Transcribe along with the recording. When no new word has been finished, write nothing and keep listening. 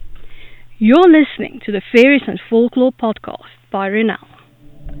You're listening to the Fairies and Folklore podcast by Renal.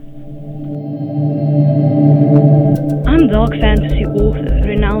 I'm dark fantasy author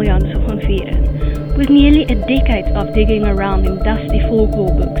Renal Jansen van Vieren. With nearly a decade of digging around in dusty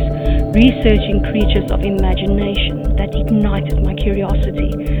folklore books, researching creatures of imagination that ignited my curiosity,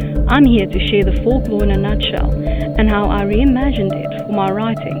 I'm here to share the folklore in a nutshell and how I reimagined it for my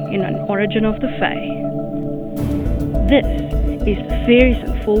writing in An Origin of the Fae. This is the Fairies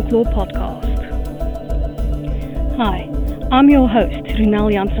and Folklore podcast. Hi, I'm your host,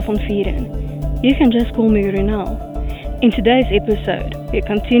 Renal Jansen van Vieren. You can just call me Renal. In today's episode, we're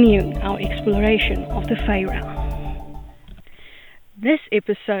continuing our exploration of the Fae realm. This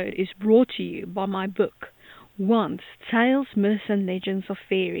episode is brought to you by my book, Once, Tales, Myths and Legends of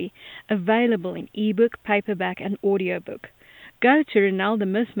Fairy, available in ebook, paperback and audiobook. Go to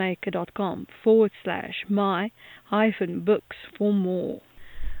renaldemythmaker.com/my-books for more.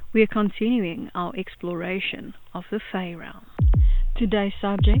 We are continuing our exploration of the Fae realm. Today's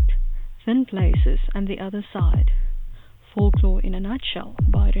subject, Thin Places and the Other Side. Folklore in a Nutshell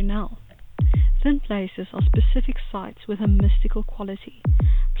by Renal. Thin places are specific sites with a mystical quality,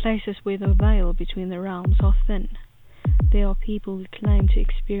 places where the veil between the realms are thin. There are people who claim to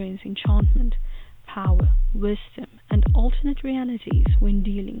experience enchantment, power, wisdom, and alternate realities when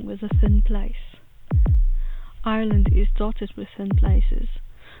dealing with a thin place. Ireland is dotted with thin places,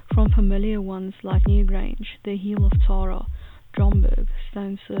 from familiar ones like Newgrange, the Heel of Tara, Dromberg,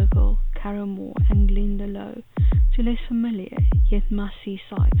 Stone Circle, Carramore, and Glendalough, to less familiar yet must-see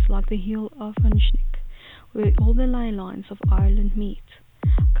sites like the Heel of Unshnick, where all the ley lines of Ireland meet,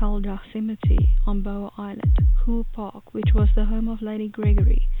 Caldach Cemetery on Boa Island, Cool Park, which was the home of Lady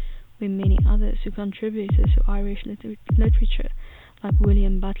Gregory, where many others who contributed to Irish literature, like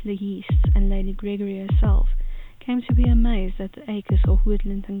William Butler Yeats and Lady Gregory herself, came to be amazed at the acres of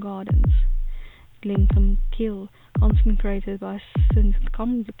woodland and gardens. Glencombe Kill, consecrated by St.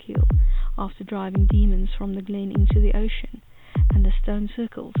 Columbkill after driving demons from the glen into the ocean, and the stone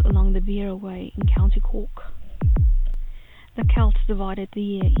circles along the Beera Way in County Cork. The Celts divided the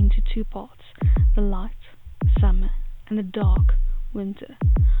year into two parts, the light, summer, and the dark, winter.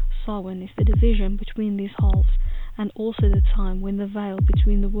 Samhain is the division between these halves, and also the time when the veil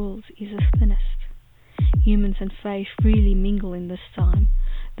between the worlds is thinnest. Humans and Fae freely mingle in this time,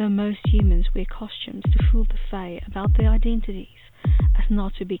 though most humans wear costumes to fool the Fae about their identities, as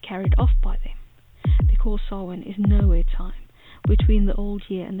not to be carried off by them. Because Samhain is nowhere time, between the old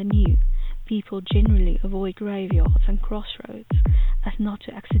year and the new, people generally avoid graveyards and crossroads, as not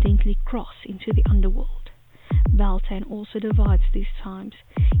to accidentally cross into the underworld. Beltane also divides these times,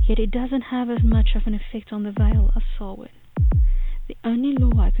 yet it doesn't have as much of an effect on the veil as Samhain. The only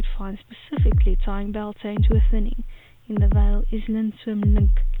law I could find specifically tying Beltane to a thinning in the veil is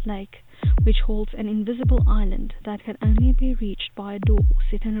Lintumlink Lake, which holds an invisible island that can only be reached by a door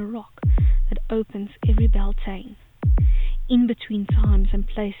set in a rock that opens every Beltane. In between times and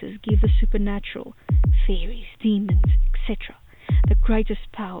places give the supernatural, fairies, demons, etc., the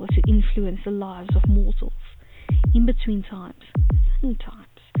greatest power to influence the lives of mortals. In between times, thin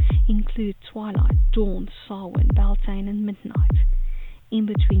times, include twilight, dawn, Samhain, Beltane, and midnight. In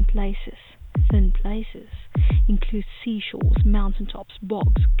between places, thin places, include seashores, mountaintops,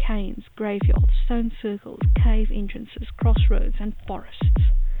 bogs, cairns, graveyards, stone circles, cave entrances, crossroads, and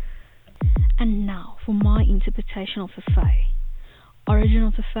forests. And now for my interpretation of the Fae. Origin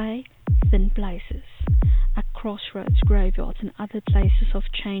of the Fae, thin places. At crossroads, graveyards, and other places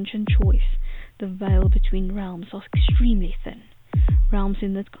of change and choice, the veil between realms are extremely thin. Realms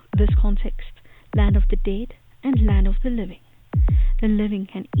in this context, land of the dead and land of the living. The living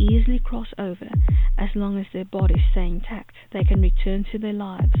can easily cross over as long as their bodies stay intact. They can return to their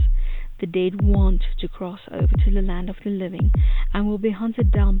lives. The dead want to cross over to the land of the living and will be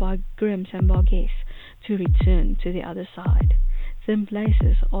hunted down by Grimms and Barghest to return to the other side. Thin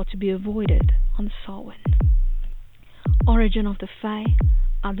places are to be avoided on Samhain. Origin of the Fae,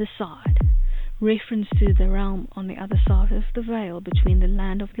 other side. Reference to the realm on the other side of the veil between the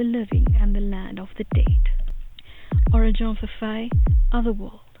land of the living and the land of the dead. Origin of the Fae,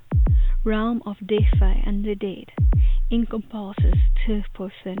 otherworld. Realm of death Fae and the dead. Encompasses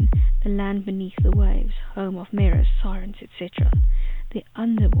Turfpothin, the land beneath the waves, home of mirrors, sirens, etc. The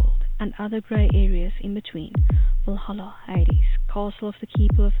underworld and other grey areas in between, Valhalla, Hades, castle of the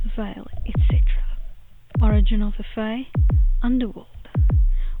keeper of the veil, etc. Origin of the Fae, underworld,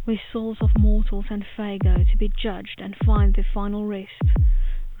 where souls of mortals and Fae go to be judged and find their final rest.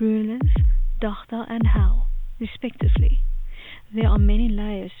 Rulers, Dachta and Hell, respectively. There are many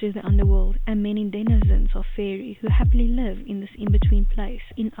layers to the underworld and many denizens of fairy who happily live in this in-between place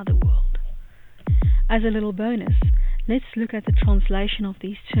in Otherworld. As a little bonus, let's look at the translation of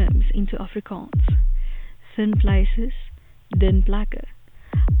these terms into Afrikaans. Thin places, dun plekke.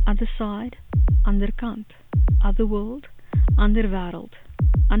 Other side, onderkant. Otherworld, underwêreld.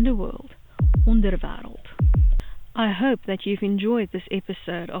 Underworld, onderwêreld. I hope that you've enjoyed this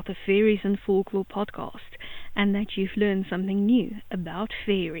episode of the Fairies and Folklore podcast and that you've learned something new about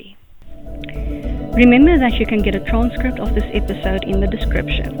fairy. Remember that you can get a transcript of this episode in the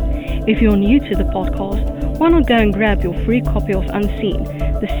description. If you're new to the podcast, why not go and grab your free copy of Unseen,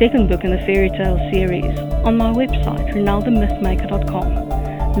 the second book in the fairy tale series, on my website,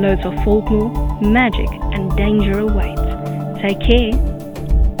 RenaldaMythmaker.com. Loads of folklore, magic, and danger await. Take care.